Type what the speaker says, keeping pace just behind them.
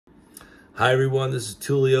Hi everyone, this is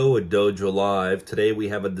Tullio with dojolive. Today we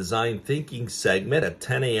have a design thinking segment at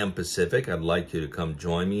 10 a.m. Pacific. I'd like you to come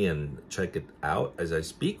join me and check it out as I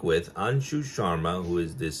speak with Anshu Sharma, who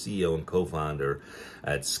is the CEO and co-founder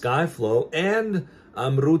at Skyflow, and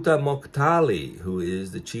Amruta Moktali, who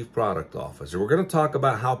is the Chief Product Officer. We're going to talk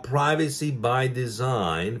about how privacy by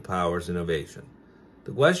design powers innovation.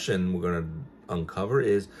 The question we're going to uncover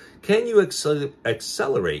is, can you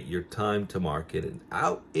accelerate your time to market and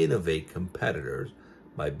out-innovate competitors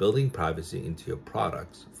by building privacy into your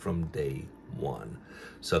products from day one?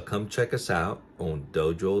 So come check us out on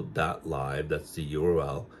dojo.live, that's the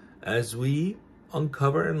URL, as we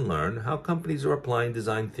uncover and learn how companies are applying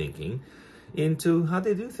design thinking into how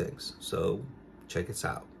they do things. So check us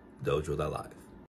out, dojo.live.